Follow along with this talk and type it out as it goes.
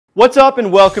What's up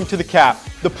and welcome to The Cap,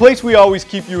 the place we always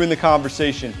keep you in the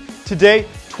conversation. Today,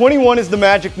 21 is the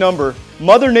magic number,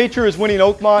 Mother Nature is winning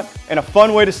Oakmont, and a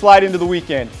fun way to slide into the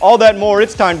weekend. All that and more,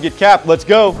 it's time to get capped. Let's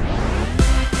go.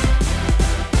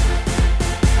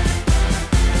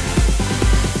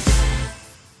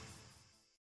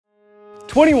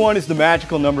 "21 is the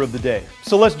magical number of the day,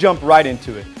 so let's jump right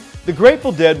into it. The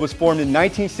Grateful Dead was formed in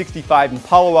 1965 in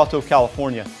Palo Alto,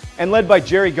 California, and led by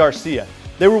Jerry Garcia.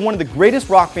 They were one of the greatest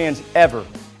rock bands ever,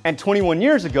 and 21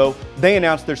 years ago, they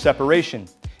announced their separation.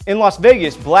 In Las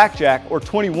Vegas, blackjack, or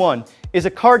 21, is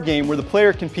a card game where the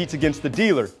player competes against the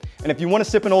dealer, and if you want to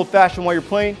sip an old-fashioned while you're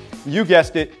playing, you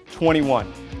guessed it,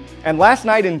 21. And last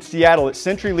night in Seattle at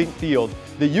CenturyLink Field,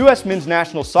 the U.S. men's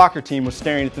national soccer team was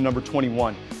staring at the number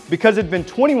 21 because it had been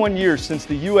 21 years since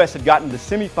the U.S. had gotten to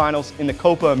semifinals in the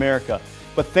Copa America.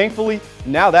 But thankfully,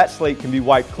 now that slate can be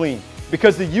wiped clean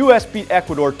because the U.S. beat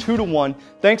Ecuador 2-1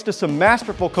 thanks to some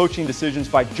masterful coaching decisions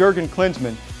by Jurgen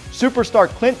Klinsmann. Superstar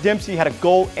Clint Dempsey had a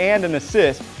goal and an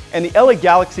assist, and the LA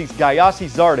Galaxy's Gyasi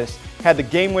Zardes had the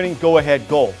game-winning go-ahead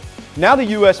goal. Now the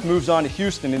U.S. moves on to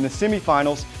Houston in the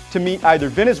semifinals to meet either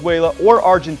Venezuela or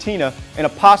Argentina in a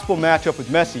possible matchup with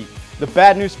Messi. The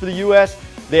bad news for the U.S.,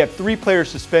 they have 3 players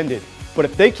suspended. But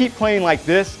if they keep playing like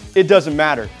this, it doesn't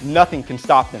matter. Nothing can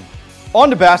stop them. On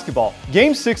to basketball.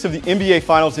 Game 6 of the NBA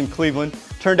Finals in Cleveland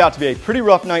turned out to be a pretty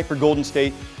rough night for Golden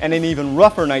State and an even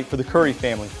rougher night for the Curry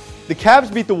family. The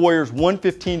Cavs beat the Warriors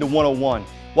 115-101,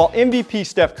 while MVP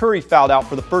Steph Curry fouled out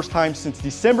for the first time since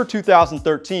December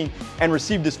 2013 and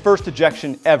received his first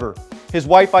ejection ever. His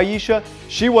wife Ayesha,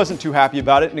 she wasn't too happy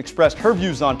about it and expressed her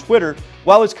views on Twitter,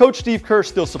 while his coach Steve Kerr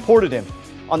still supported him.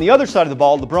 On the other side of the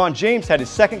ball, LeBron James had his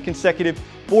second consecutive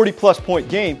 40-plus point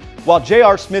game, while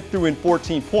J.R. Smith threw in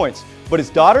 14 points. But his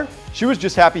daughter, she was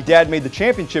just happy Dad made the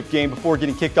championship game before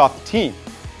getting kicked off the team.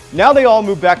 Now they all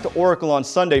move back to Oracle on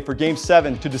Sunday for Game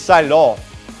 7 to decide it all.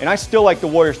 And I still like the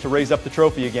Warriors to raise up the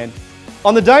trophy again.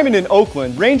 On the diamond in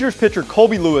Oakland, Rangers pitcher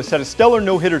Colby Lewis had a stellar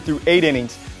no-hitter through 8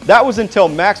 innings. That was until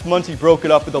Max Muncy broke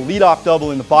it up with a leadoff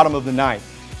double in the bottom of the 9th.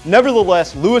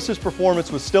 Nevertheless, Lewis's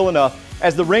performance was still enough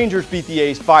as the Rangers beat the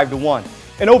A's 5-1.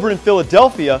 And over in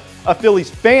Philadelphia, a Phillies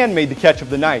fan made the catch of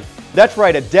the night. That's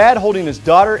right, a dad holding his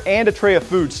daughter and a tray of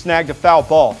food snagged a foul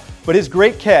ball. But his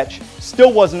great catch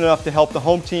still wasn't enough to help the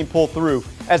home team pull through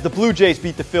as the Blue Jays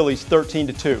beat the Phillies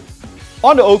 13-2.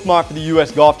 On to Oakmont for the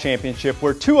U.S. Golf Championship,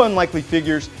 where 2 unlikely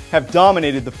figures have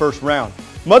dominated the first round.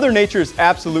 Mother Nature has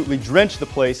absolutely drenched the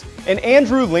place, and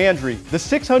Andrew Landry, the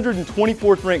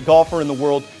 624th ranked golfer in the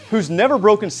world who's never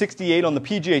broken 68 on the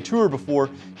PGA Tour before,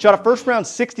 shot a first-round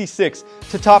 66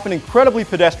 to top an incredibly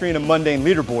pedestrian and mundane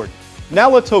leaderboard. Now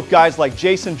let's hope guys like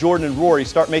Jason, Jordan, and Rory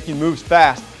start making moves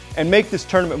fast and make this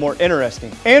tournament more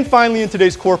interesting. And finally, in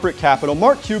today's corporate capital,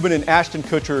 Mark Cuban and Ashton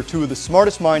Kutcher are 2 of the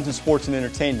smartest minds in sports and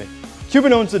entertainment.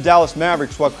 Cuban owns the Dallas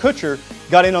Mavericks, while Kutcher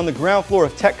got in on the ground floor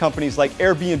of tech companies like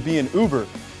Airbnb and Uber.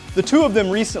 The 2 of them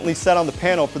recently sat on the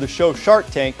panel for the show Shark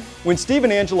Tank when Steve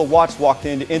and Angela Watts walked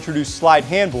in to introduce Slyde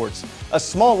handboards, a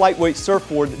small lightweight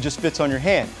surfboard that just fits on your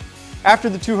hand. After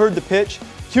the 2 heard the pitch,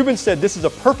 Cuban said this is a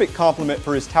perfect compliment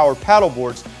for his Tower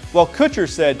paddleboards, while Kutcher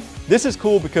said, "This is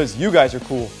cool because you guys are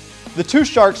cool." The 2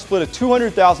 sharks split a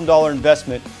 $200,000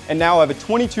 investment and now have a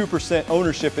 22%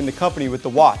 ownership in the company with the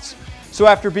Watts. So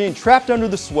after being trapped under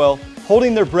the swell,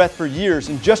 holding their breath for years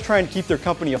and just trying to keep their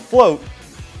company afloat,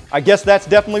 I guess that's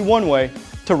definitely one way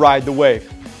to ride the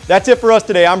wave. That's it for us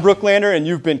today. I'm Brook and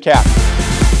you've been capped.